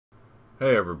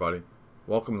Hey everybody,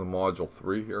 welcome to module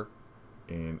 3 here,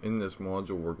 and in this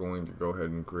module we're going to go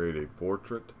ahead and create a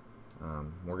portrait.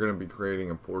 We're going to be creating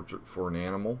a portrait for an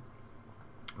animal.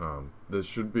 This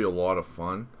should be a lot of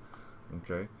fun.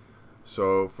 Okay,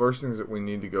 so first things that we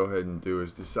need to go ahead and do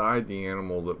is decide the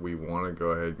animal that we want to go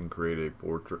ahead and create a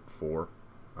portrait for.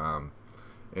 And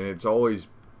it's always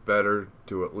better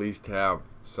to at least have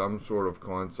some sort of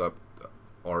concept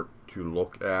art to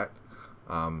look at.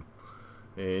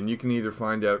 And you can either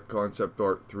find out concept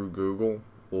art through Google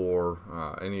or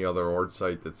any other art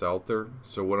site that's out there.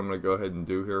 So what I'm going to go ahead and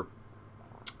do here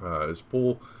is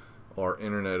pull our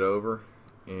internet over,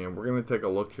 and we're going to take a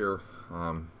look here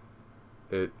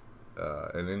at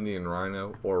an Indian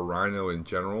rhino, or rhino in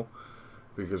general,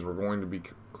 because we're going to be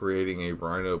creating a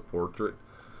rhino portrait.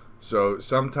 So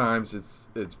sometimes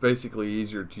it's basically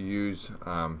easier to use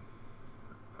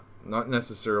not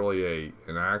necessarily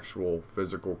an actual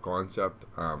physical concept.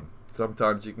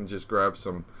 Sometimes you can just grab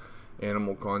some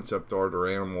animal concept art or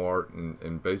animal art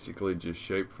and basically just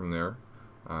shape from there.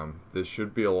 This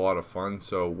should be a lot of fun.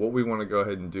 So what we want to go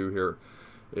ahead and do here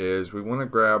is we want to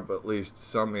grab at least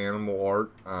some animal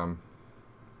art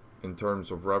in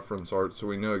terms of reference art, so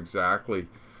we know exactly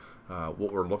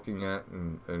what we're looking at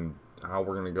and how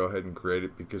we're going to go ahead and create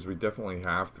it, because we definitely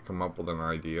have to come up with an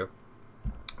idea.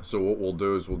 So what we'll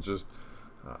do is we'll just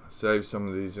save some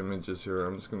of these images here.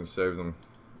 I'm just going to save them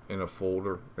in a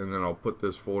folder, and then I'll put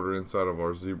this folder inside of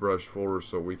our ZBrush folder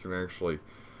so we can actually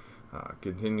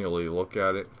continually look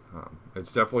at it.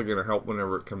 It's definitely going to help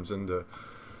whenever it comes into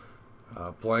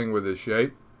playing with the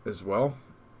shape as well.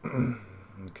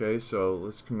 Okay, so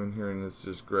let's come in here and let's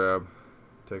just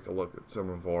take a look at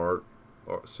some of our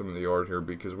art, some of the art here,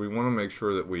 because we want to make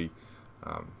sure that we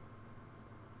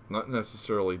not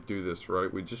necessarily do this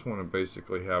right. We just want to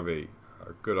basically have a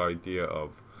good idea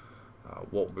of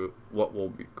what we'll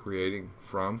be creating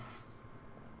from.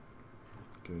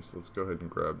 Okay, so let's go ahead and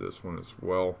grab this one as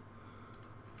well.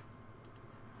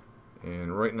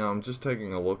 And right now I'm just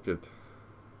taking a look at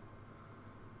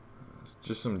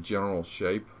just some general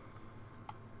shape.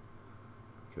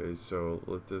 Okay, so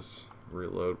let this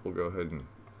reload. We'll go ahead and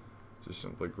just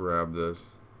simply grab this.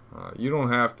 You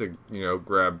don't have to,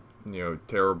 grab,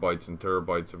 terabytes and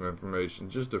terabytes of information.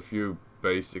 Just a few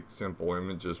basic, simple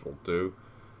images will do.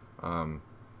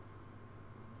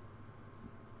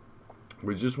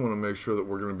 We just want to make sure that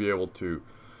we're going to be able to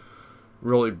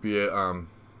really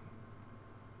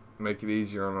make it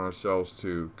easier on ourselves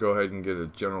to go ahead and get a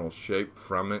general shape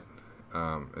from it.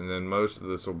 And then most of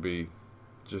this will be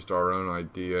just our own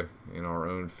idea and our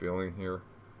own feeling here.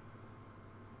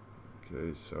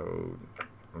 Okay, so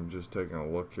I'm just taking a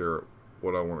look here at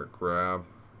what I want to grab.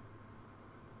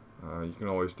 You can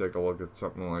always take a look at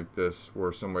something like this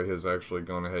where somebody has actually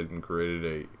gone ahead and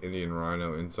created a Indian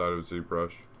rhino inside of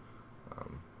ZBrush.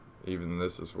 Even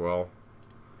this as well,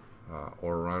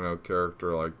 or a rhino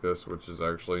character like this, which is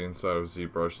actually inside of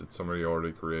ZBrush that somebody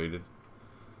already created.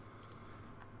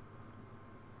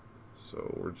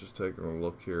 So we're just taking a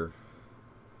look here.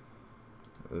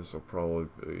 This will probably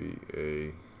be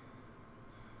a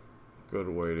good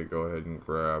way to go ahead and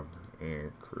grab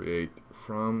and create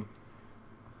from.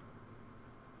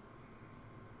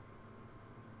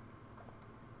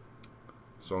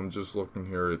 So I'm just looking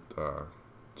here at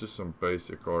just some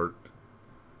basic art,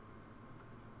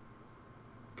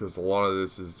 because a lot of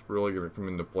this is really going to come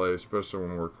into play, especially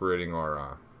when we're creating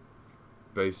our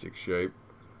basic shape,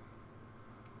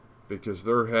 because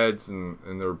their heads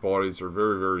and their bodies are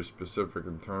very, very specific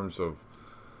in terms of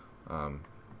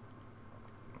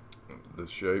the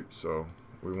shape. So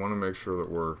we want to make sure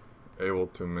that we're able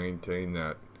to maintain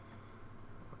that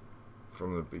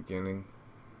from the beginning.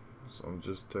 So I'm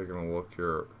just taking a look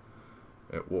here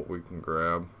at what we can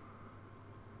grab.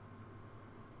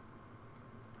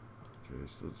 Okay,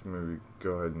 so let's maybe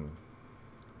go ahead and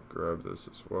grab this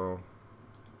as well.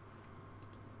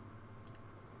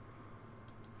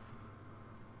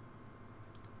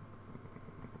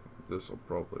 This will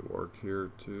probably work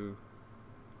here too.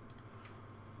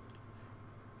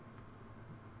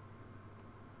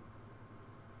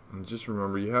 And just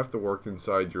remember, you have to work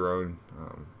inside your own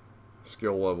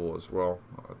skill level as well.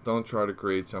 Don't try to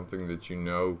create something that you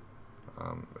know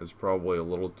is probably a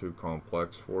little too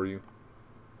complex for you.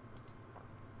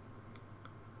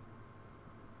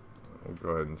 We'll go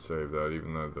ahead and save that,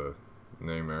 even though the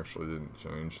name actually didn't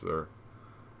change there.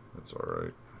 That's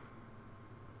alright.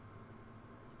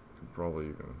 Can probably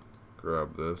even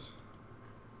grab this.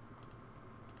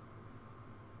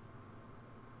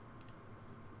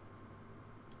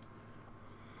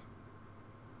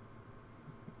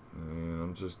 And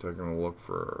I'm just taking a look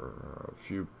for a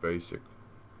few basic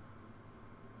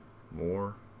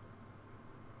more.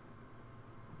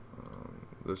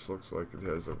 This looks like it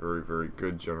has a very, very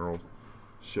good general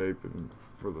shape and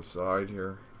for the side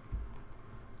here.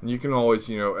 And you can always,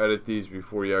 you know, edit these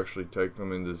before you actually take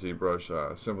them into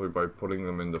ZBrush, simply by putting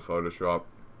them into Photoshop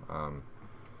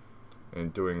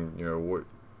and doing, you know,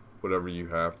 whatever you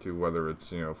have to, whether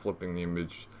it's, you know, flipping the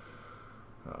image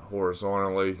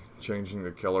horizontally, changing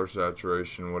the color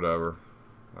saturation, whatever.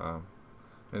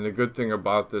 And the good thing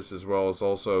about this as well is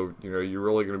also, you know, you're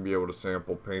really going to be able to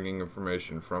sample painting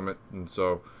information from it, and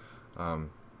so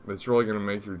it's really going to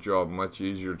make your job much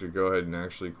easier to go ahead and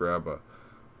actually grab a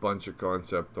bunch of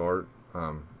concept art.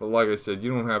 But like I said,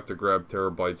 you don't have to grab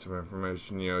terabytes of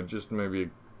information. You know, just maybe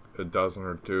a dozen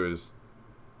or two is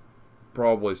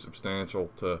probably substantial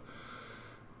to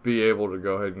be able to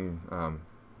go ahead and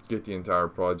get the entire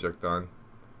project done.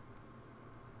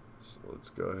 So let's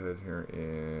go ahead here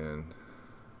and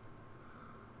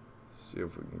see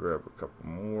if we can grab a couple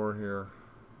more here.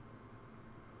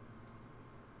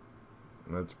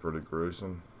 That's pretty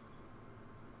gruesome.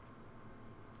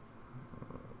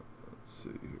 Let's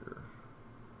see here.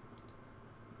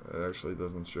 It actually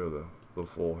doesn't show the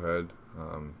full head,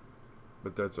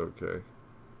 but that's okay.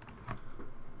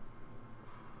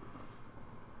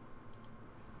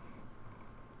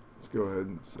 Let's go ahead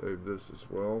and save this as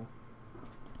well.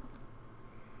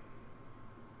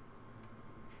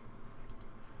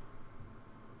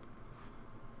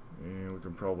 And we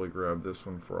can probably grab this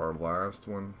one for our last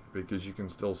one, because you can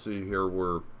still see here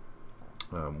where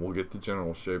we'll get the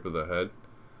general shape of the head.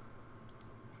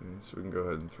 Okay, so we can go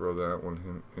ahead and throw that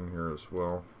one in here as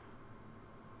well.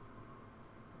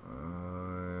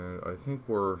 I think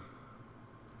we're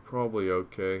probably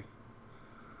okay.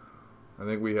 I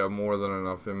think we have more than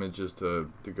enough images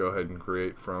to go ahead and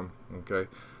create from. Okay,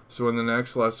 so in the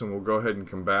next lesson we'll go ahead and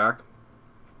come back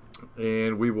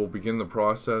and we will begin the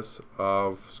process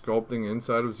of sculpting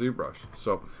inside of ZBrush.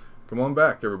 So come on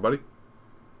back, everybody.